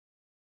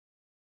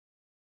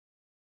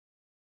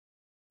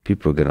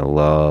People are gonna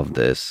love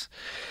this.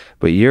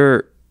 But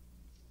you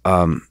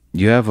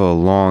have a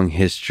long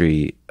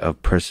history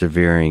of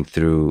persevering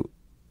through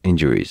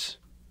injuries,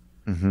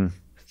 Hmm.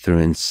 through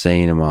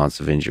insane amounts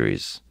of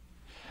injuries.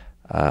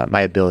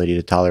 My ability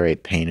to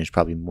tolerate pain is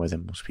probably more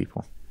than most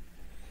people.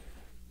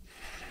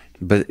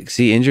 But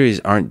see, injuries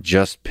aren't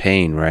just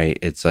pain, right?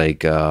 It's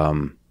like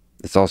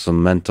it's also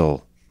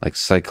mental, like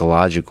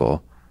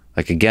psychological.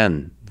 Like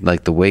again,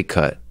 like the weight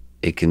cut,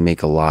 it can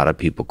make a lot of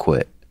people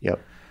quit. Yep.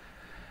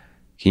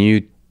 Can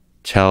you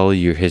tell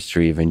your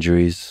history of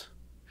injuries?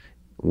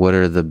 What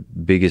are the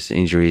biggest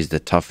injuries, the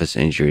toughest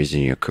injuries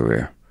in your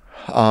career?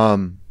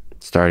 Um,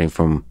 Starting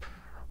from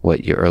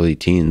what, your early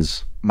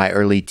teens? my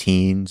early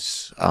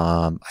teens,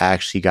 I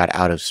actually got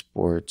out of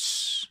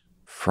sports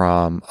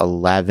from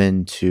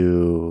 11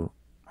 to,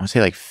 I want to say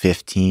like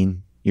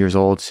 15 years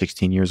old,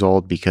 16 years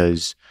old,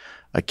 because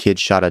a kid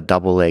shot a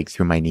double leg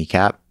through my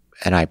kneecap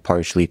and I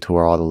partially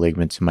tore all the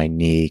ligaments in my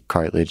knee,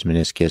 cartilage,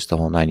 meniscus, the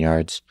whole 9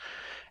 yards.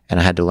 And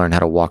I had to learn how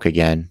to walk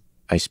again.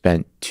 I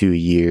spent 2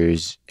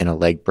 years in a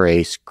leg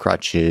brace,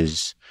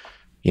 crutches,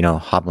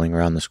 hobbling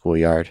around the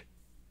schoolyard.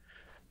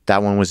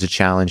 That one was a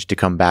challenge to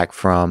come back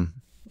from.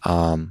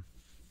 Um,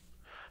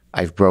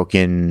 I've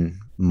broken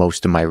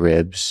most of my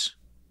ribs.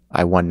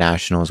 I won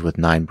nationals with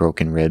 9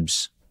 broken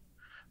ribs.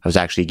 I was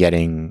actually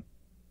getting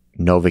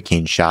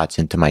Novocaine shots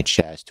into my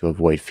chest to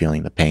avoid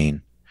feeling the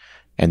pain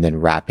and then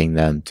wrapping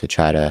them to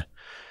try to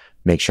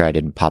make sure I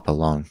didn't pop a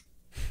lung.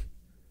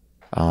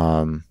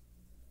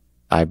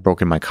 I've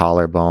broken my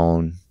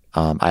collarbone.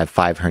 I have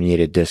 5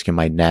 herniated discs in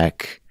my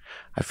neck.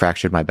 I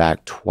fractured my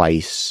back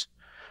twice.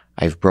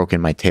 I've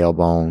broken my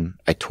tailbone.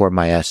 I tore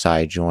my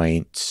SI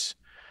joints.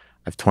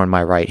 I've torn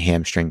my right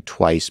hamstring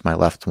twice, my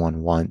left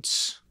one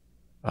once.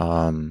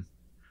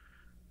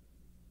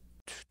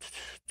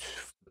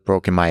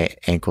 Broken my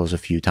ankles a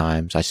few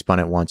times. I spun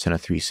it once in a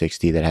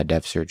 360 that had to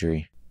have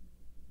surgery.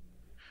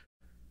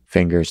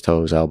 Fingers,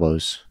 toes,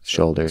 elbows,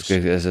 shoulders.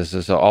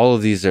 So all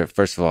of these are,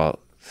 first of all,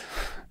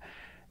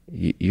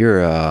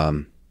 you're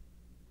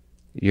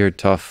a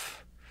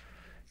tough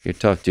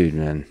dude,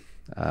 man.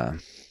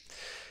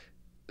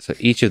 So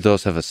each of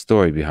those have a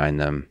story behind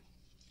them.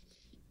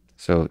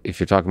 So if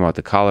you're talking about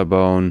the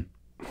collarbone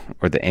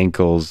or the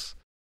ankles,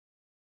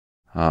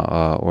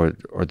 or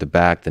the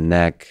back, the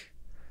neck,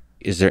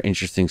 is there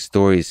interesting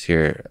stories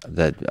here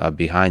that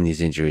behind these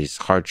injuries?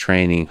 Hard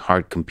training,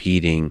 hard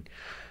competing,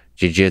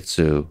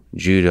 jiu-jitsu,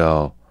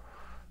 judo,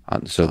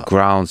 so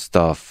ground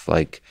stuff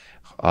like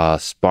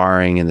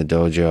sparring in the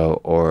dojo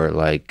or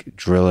like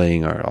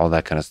drilling or all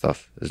that kind of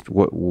stuff.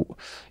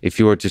 If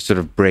you were to sort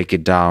of break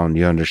it down,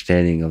 your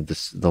understanding of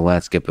the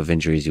landscape of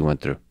injuries you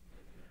went through?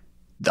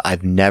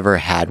 I've never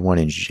had one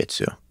in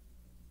jiu-jitsu.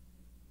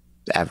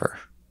 Ever.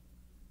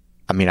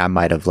 I mean, I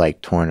might have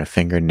like torn a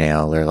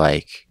fingernail or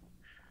like,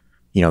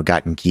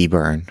 gotten gi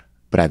burn,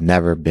 but I've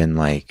never been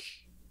like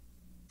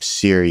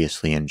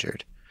seriously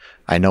injured.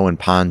 I know when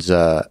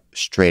Panza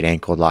straight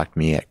ankle locked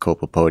me at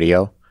Copa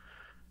Podio,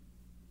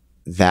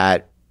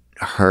 that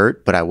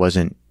hurt, but I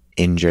wasn't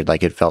injured.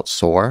 Like it felt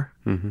sore,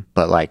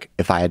 but like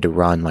if I had to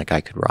run, like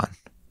I could run.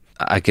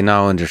 I can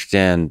now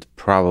understand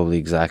probably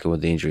exactly where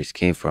the injuries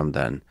came from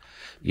then.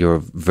 You were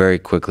very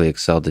quickly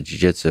excelled at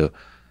jiu-jitsu.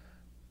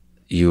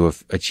 You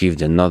have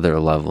achieved another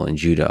level in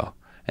judo.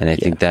 And I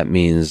think that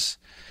means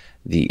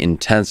the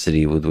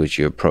intensity with which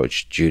you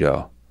approach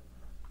judo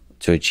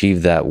to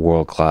achieve that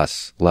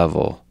world-class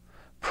level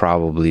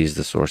probably is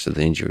the source of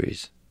the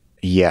injuries.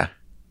 Yeah,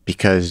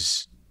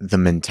 because the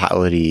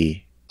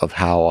mentality of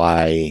how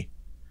I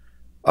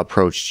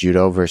approach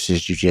judo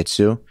versus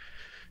jiu-jitsu,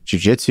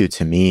 jiu-jitsu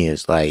to me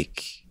is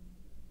like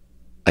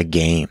a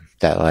game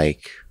that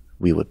like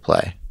we would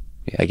play.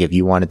 Yeah. Like if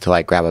you wanted to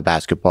like grab a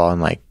basketball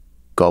and like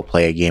go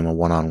play a game of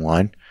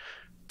one-on-one,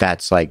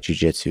 that's like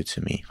jiu-jitsu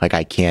to me. Like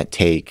I can't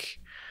take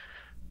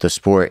the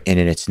sport in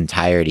its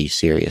entirety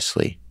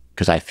seriously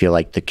because I feel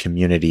like the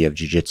community of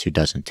jiu-jitsu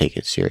doesn't take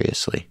it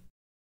seriously.